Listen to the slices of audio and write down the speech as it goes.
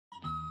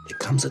There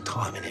comes a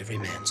time in every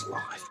man's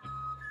life.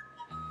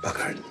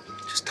 Bugger it,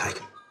 just take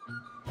them.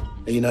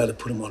 Now you know to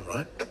put them on,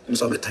 right?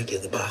 So I'm gonna take you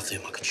to the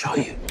bathroom, I can show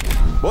you.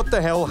 What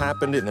the hell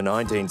happened in the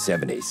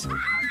 1970s?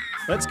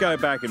 Let's go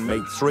back and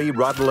meet three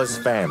rudderless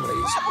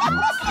families.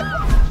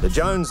 The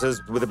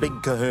Joneses were the big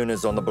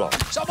kahunas on the block.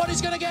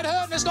 Somebody's gonna get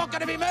hurt and it's not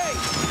gonna be me!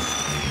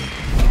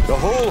 The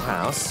Hall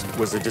House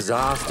was a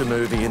disaster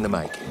movie in the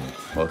making.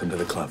 Welcome to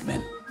the club,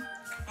 men.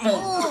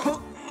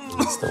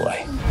 That's the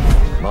way.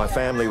 My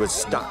family was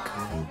stuck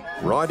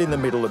right in the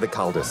middle of the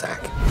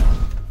cul-de-sac.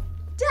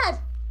 Dad!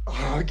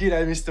 Oh,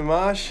 g'day, Mr.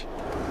 Marsh.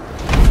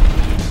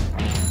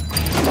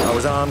 I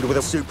was armed with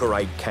a Super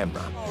 8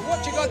 camera. Oh,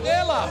 what you got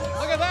there, love?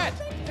 Look at that!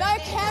 No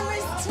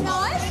cameras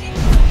tonight?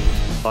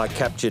 I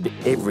captured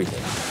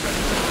everything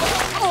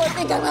Oh, I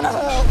think I'm gonna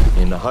hurl.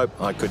 in the hope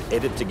I could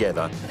edit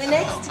together The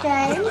next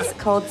game's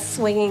called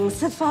Swinging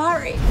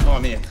Safari. Oh,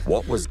 I'm in.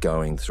 what was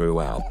going through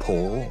our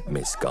poor,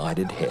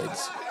 misguided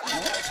heads.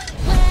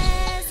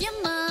 Where's your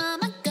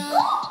mama go?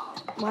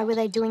 Why were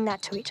they doing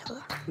that to each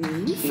other?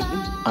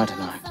 I don't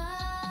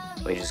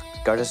know. We just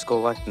go to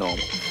school like normal.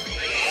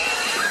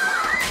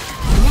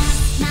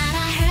 Last night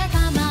I heard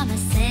my mama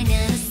singing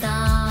a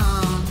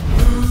song.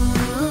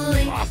 Ooh,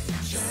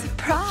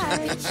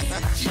 Surprise!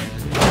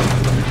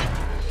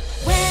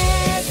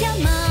 where's your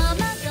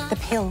mama go? The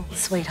pill,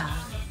 sweetheart.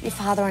 Your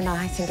father and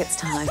I think it's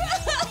time.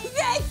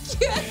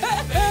 Thank you!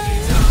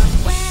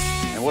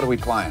 And what are we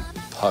playing?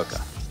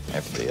 Poker.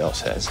 Everybody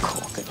else has.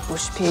 Corker,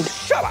 bush pig,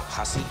 Shut up,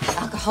 hussy.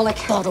 alcoholic,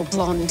 bottle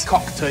blonde.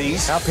 Cock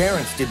tease. Our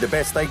parents did the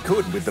best they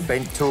could with the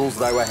bent tools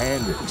they were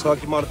handed. Looks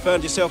like you might have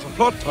found yourself a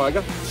plot,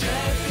 Tiger.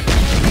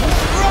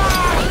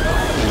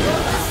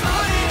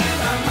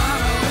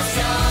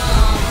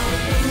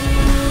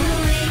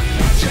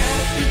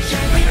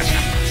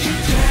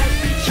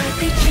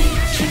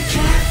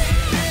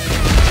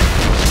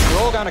 We're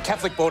all going to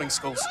Catholic boarding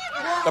schools.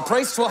 The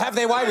priests will have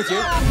their way with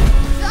you.